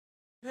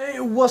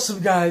Hey, what's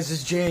up guys,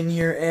 it's Jane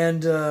here,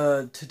 and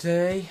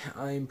today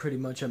I'm pretty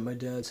much at my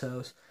dad's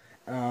house.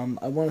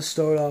 I want to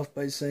start off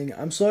by saying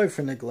I'm sorry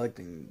for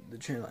neglecting the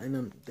channel. I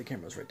know the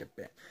camera's right there,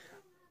 bam.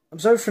 I'm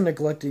sorry for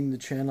neglecting the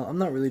channel. I'm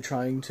not really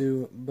trying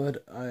to,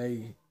 but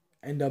I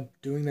end up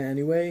doing that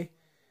anyway.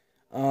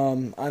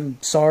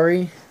 I'm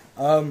sorry,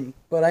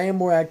 but I am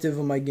more active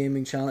on my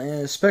gaming channel,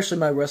 and especially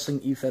my wrestling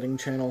e-fetting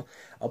channel.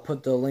 I'll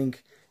put the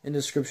link in the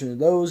description of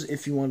those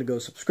if you want to go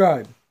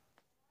subscribe.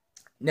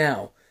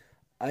 Now,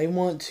 I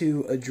want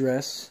to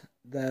address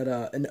that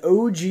an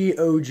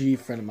OG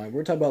friend of mine.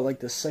 We're talking about like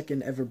the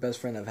second ever best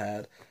friend I've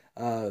had.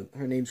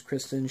 Her name's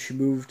Kristen. She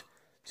moved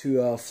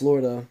to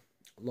Florida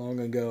long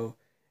ago,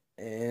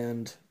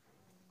 and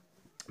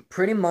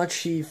pretty much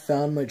she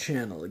found my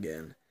channel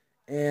again,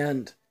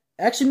 and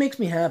actually makes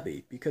me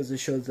happy because it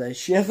shows that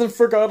she hasn't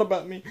forgot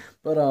about me.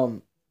 But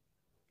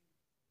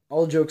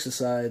all jokes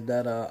aside,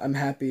 that I'm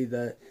happy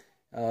that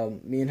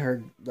me and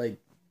her like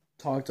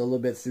talked a little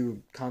bit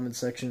through comment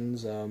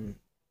sections.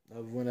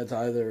 Of when it's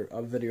either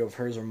a video of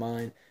hers or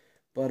mine.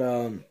 But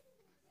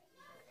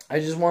I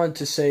just wanted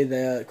to say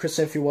that,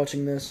 Kristen, if you're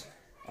watching this,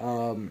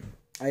 I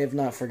have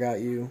not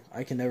forgot you.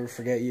 I can never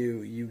forget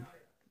you. You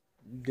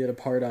did a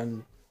part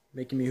on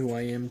making me who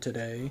I am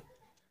today.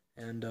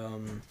 And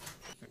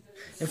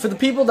for the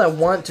people that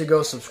want to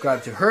go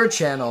subscribe to her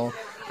channel,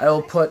 I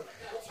will put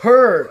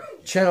her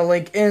channel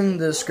link in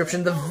the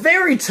description, the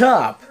very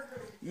top.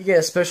 You get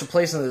a special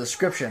place in the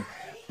description.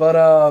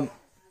 But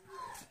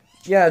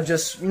yeah,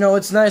 just,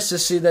 it's nice to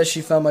see that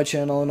she found my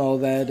channel and all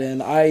that,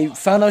 and I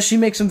found out she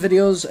makes some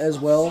videos as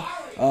well.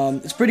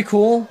 It's pretty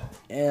cool,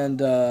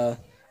 and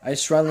I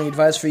strongly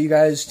advise for you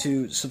guys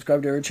to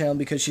subscribe to her channel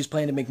because she's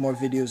planning to make more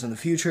videos in the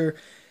future.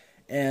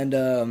 And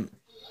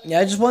yeah,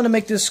 I just wanted to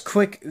make this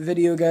quick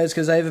video, guys,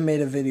 because I haven't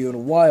made a video in a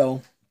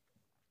while.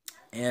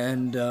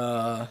 And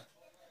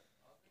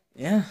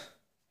yeah,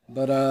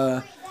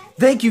 but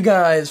thank you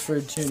guys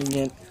for tuning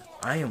in.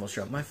 I almost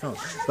dropped my phone.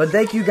 But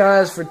thank you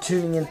guys for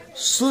tuning in.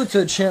 Salute to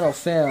the channel,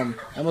 fam.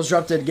 I almost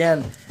dropped it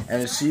again.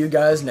 And I'll see you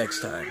guys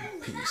next time.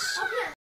 Peace.